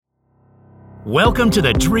Welcome to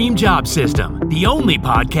the Dream Job System, the only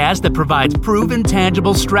podcast that provides proven,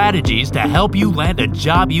 tangible strategies to help you land a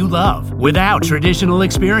job you love without traditional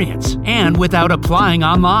experience and without applying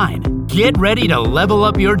online. Get ready to level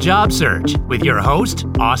up your job search with your host,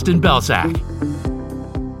 Austin Belsak.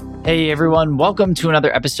 Hey everyone, welcome to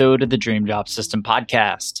another episode of the Dream Job System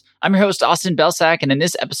podcast. I'm your host, Austin Belsak, and in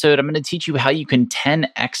this episode, I'm going to teach you how you can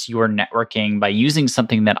 10x your networking by using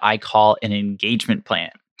something that I call an engagement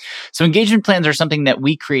plan. So engagement plans are something that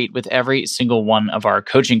we create with every single one of our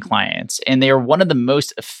coaching clients, and they are one of the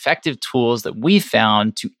most effective tools that we've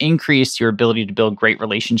found to increase your ability to build great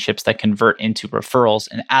relationships that convert into referrals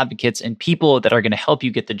and advocates and people that are going to help you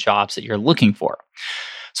get the jobs that you're looking for.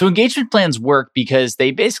 So engagement plans work because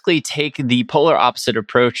they basically take the polar opposite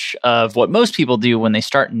approach of what most people do when they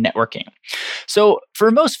start networking. So for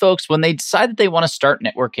most folks, when they decide that they want to start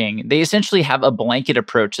networking, they essentially have a blanket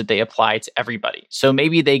approach that they apply to everybody. So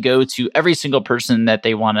maybe they go to every single person that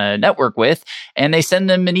they want to network with, and they send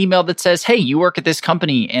them an email that says, hey, you work at this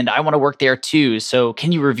company and I want to work there too. So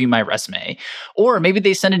can you review my resume? Or maybe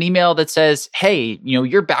they send an email that says, hey,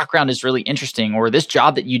 your background is really interesting, or this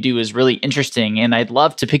job that you do is really interesting, and I'd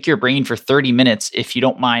love to pick your brain for 30 minutes if you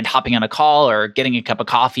don't mind hopping on a call or getting a cup of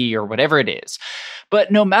coffee or whatever it is.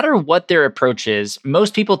 But no matter what their approach is,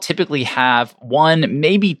 most people typically have one,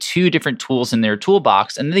 maybe two different tools in their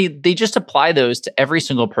toolbox, and they just apply those to every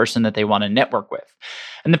single person that they want to network with.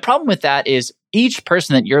 And the problem with that is each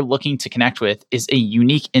person that you're looking to connect with is a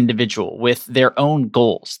unique individual with their own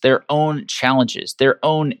goals, their own challenges, their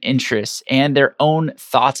own interests, and their own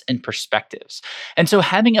thoughts and perspectives. And so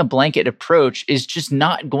having a blanket approach is just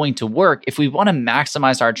not going to work if we want to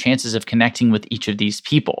maximize our chances of connecting with each of these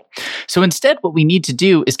people. So instead, what we need to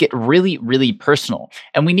do is get really, really personal.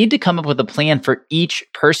 And we need to come up with a plan for each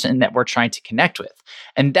person that we're trying to connect with.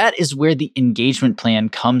 And that is where the engagement plan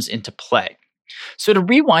comes into play. So to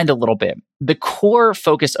rewind a little bit, the core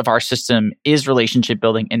focus of our system is relationship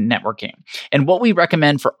building and networking. And what we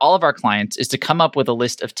recommend for all of our clients is to come up with a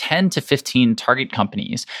list of 10 to 15 target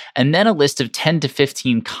companies, and then a list of 10 to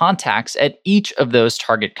 15 contacts at each of those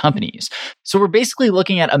target companies. So we're basically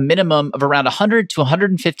looking at a minimum of around 100 to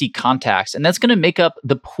 150 contacts, and that's going to make up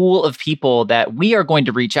the pool of people that we are going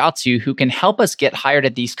to reach out to who can help us get hired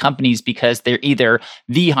at these companies because they're either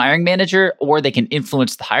the hiring manager, or they can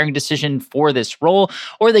influence the hiring decision for this role,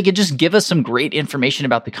 or they could just give us some great information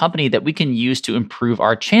about the company that we can use to improve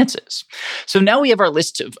our chances. So now we have our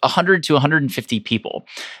list of 100 to 150 people.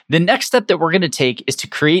 The next step that we're going to take is to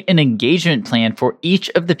create an engagement plan for each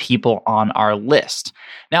of the people on our list.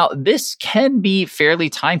 Now, this can be fairly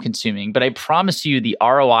time consuming, but I promise you the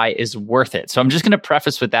ROI is worth it. So I'm just going to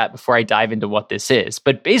preface with that before I dive into what this is.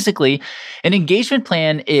 But basically, an engagement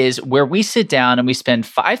plan is where we sit down and we spend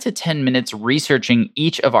 5 to 10 minutes researching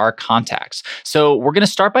each of our contacts. So we're going to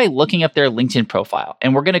start by looking up their LinkedIn profile,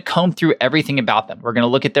 and we're going to comb through everything about them. We're going to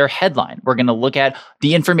look at their headline. We're going to look at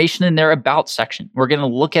the information in their about section. We're going to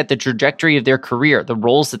look at the trajectory of their career, the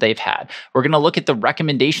roles that they've had. We're going to look at the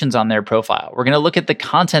recommendations on their profile. We're going to look at the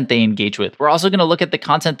content they engage with. We're also going to look at the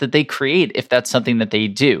content that they create if that's something that they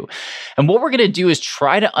do. And what we're going to do is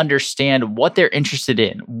try to understand what they're interested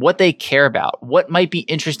in, what they care about, what might be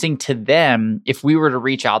interesting to them if we were to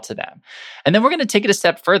reach out to them. And then we're going to take it a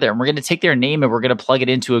step further, and we're going to take their name and we're going to plug it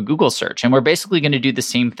into a Google search. And we're basically going to do the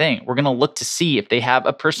same thing. We're going to look to see if they have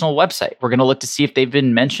a personal website. We're going to look to see if they've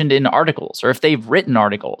been mentioned in articles or if they've written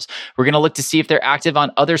articles. We're going to look to see if they're active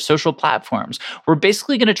on other social platforms. We're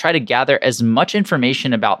basically going to try to gather as much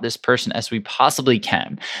information about this person as we possibly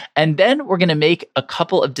can. And then we're going to make a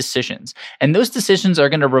couple of decisions. And those decisions are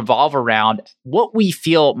going to revolve around what we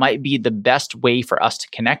feel might be the best way for us to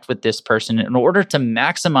connect with this person in order to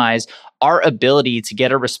maximize our ability to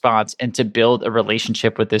get a response and to build a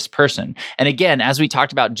relationship with this person. And again, as we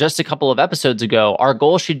talked about just a couple of episodes ago, our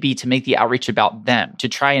goal should be to make the outreach about them, to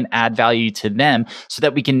try and add value to them so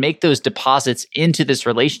that we can make those deposits into this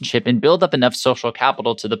relationship and build up enough social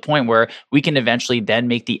capital to the point where we can eventually then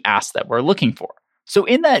make the ask that we're looking for. So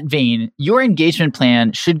in that vein, your engagement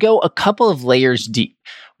plan should go a couple of layers deep.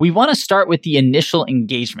 We want to start with the initial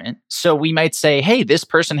engagement. So we might say, hey, this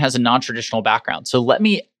person has a non-traditional background. So let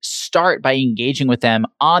me start by engaging with them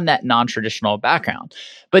on that non-traditional background.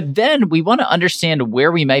 But then we want to understand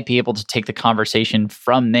where we might be able to take the conversation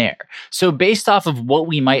from there. So based off of what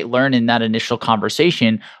we might learn in that initial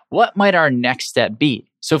conversation, what might our next step be?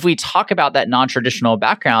 So if we talk about that non-traditional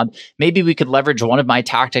background, maybe we could leverage one of my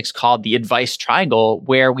tactics called the advice triangle,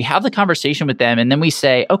 where we have the conversation with them and then we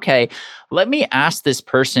say, okay, let me ask this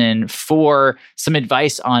person for some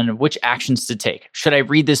advice on which actions to take. Should I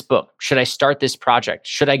read this book? Should I start this project?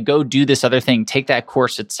 Should I go do this other thing, take that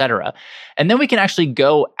course, etc.? And then we can actually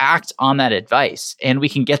go act on that advice and we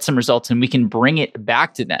can get some results and we can bring it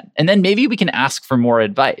back to them. And then maybe we can ask for more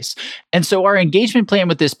advice. And so our engagement plan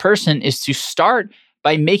with this person is to start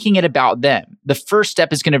by making it about them. The first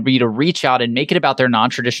step is going to be to reach out and make it about their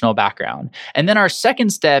non-traditional background. And then our second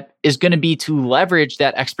step is going to be to leverage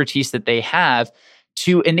that expertise that they have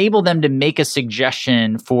to enable them to make a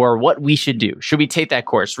suggestion for what we should do. Should we take that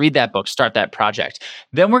course, read that book, start that project?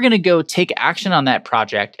 Then we're going to go take action on that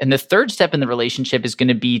project. And the third step in the relationship is going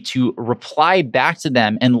to be to reply back to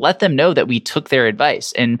them and let them know that we took their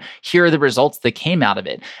advice and here are the results that came out of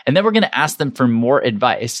it. And then we're going to ask them for more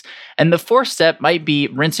advice. And the fourth step might be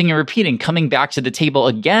rinsing and repeating, coming back to the table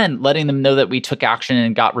again, letting them know that we took action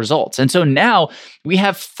and got results. And so now we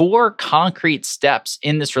have 4 concrete steps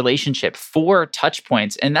in this relationship, 4 touch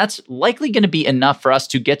points, and that's likely going to be enough for us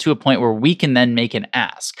to get to a point where we can then make an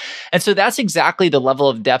ask. And so that's exactly the level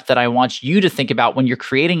of depth that I want you to think about when you're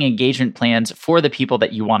creating engagement plans for the people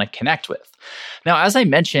that you want to connect with. Now, as I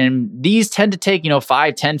mentioned, these tend to take,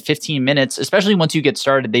 5, 10, 15 minutes, especially once you get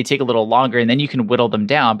started, they take a little longer and then you can whittle them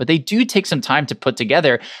down, but they do take some time to put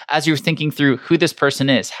together as you're thinking through who this person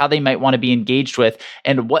is, how they might want to be engaged with,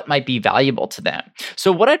 and what might be valuable to them.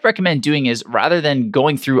 So what I'd recommend doing is rather than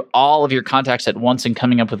going through all of your contacts at once and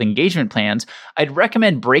coming up with engagement plans, I'd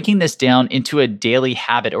recommend breaking this down into a daily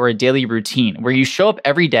habit or a daily routine where you show up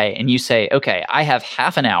every day and you say, okay, I have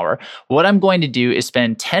half an hour. What I'm going to do is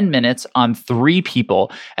spend 10 minutes on 3 people,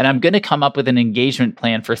 and I'm going to come up with an engagement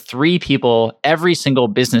plan for 3 people every single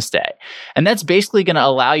business day. And that's basically going to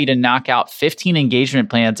allow you to knock out 15 engagement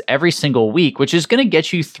plans every single week, which is going to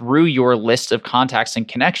get you through your list of contacts and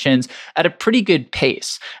connections at a pretty good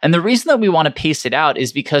pace. And the reason that we want to pace it out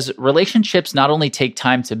is because relationships not only take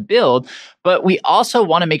time to build, but we also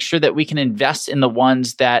want to make sure that we can invest in the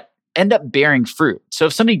ones that end up bearing fruit. So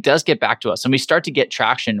if somebody does get back to us and we start to get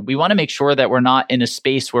traction, we want to make sure that we're not in a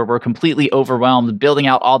space where we're completely overwhelmed, building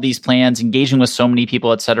out all these plans, engaging with so many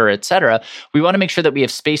people, et cetera, et cetera. We want to make sure that we have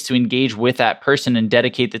space to engage with that person and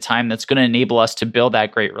dedicate the time that's going to enable us to build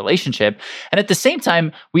that great relationship. And at the same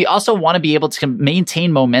time, we also want to be able to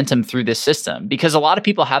maintain momentum through this system because a lot of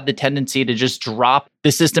people have the tendency to just drop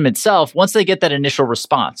the system itself once they get that initial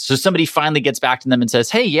response. So somebody finally gets back to them and says,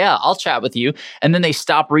 hey, yeah, I'll chat with you. And then they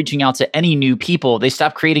stop reaching out to any new people. They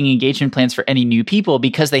stop creating engagement plans for any new people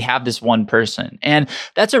because they have this one person. And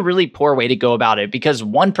that's a really poor way to go about it because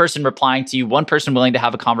one person replying to you, one person willing to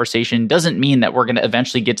have a conversation doesn't mean that we're going to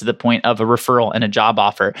eventually get to the point of a referral and a job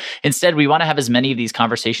offer. Instead, we want to have as many of these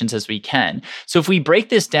conversations as we can. So if we break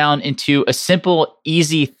this down into a simple,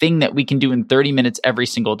 easy thing that we can do in 30 minutes every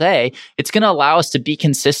single day, it's going to allow us to be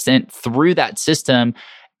consistent through that system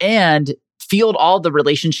and field all the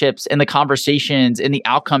relationships and the conversations and the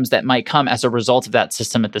outcomes that might come as a result of that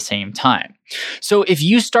system at the same time. So if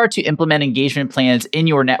you start to implement engagement plans in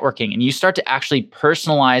your networking and you start to actually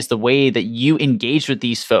personalize the way that you engage with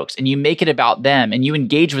these folks and you make it about them and you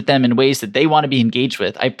engage with them in ways that they want to be engaged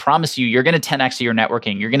with, I promise you, you're going to 10x your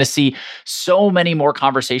networking. You're going to see so many more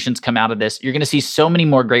conversations come out of this. You're going to see so many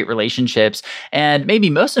more great relationships. And maybe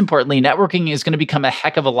most importantly, networking is going to become a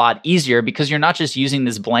heck of a lot easier because you're not just using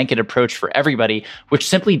this blanket approach for everybody, which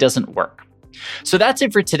simply doesn't work. So that's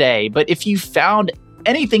it for today. But if you found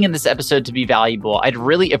anything in this episode to be valuable, I'd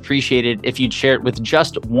really appreciate it if you'd share it with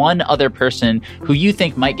just one other person who you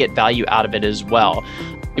think might get value out of it as well.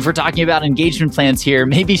 If we're talking about engagement plans here,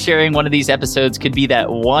 maybe sharing one of these episodes could be that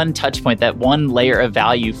one touch point, that one layer of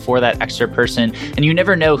value for that extra person. And you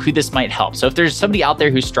never know who this might help. So if there's somebody out there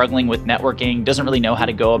who's struggling with networking, doesn't really know how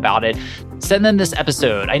to go about it, send them this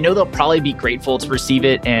episode. I know they'll probably be grateful to receive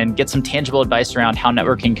it and get some tangible advice around how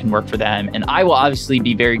networking can work for them. And I will obviously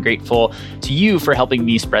be very grateful to you for helping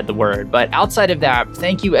me spread the word. But outside of that,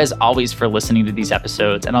 thank you as always for listening to these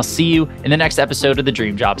episodes. And I'll see you in the next episode of the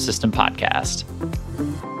Dream Job System podcast.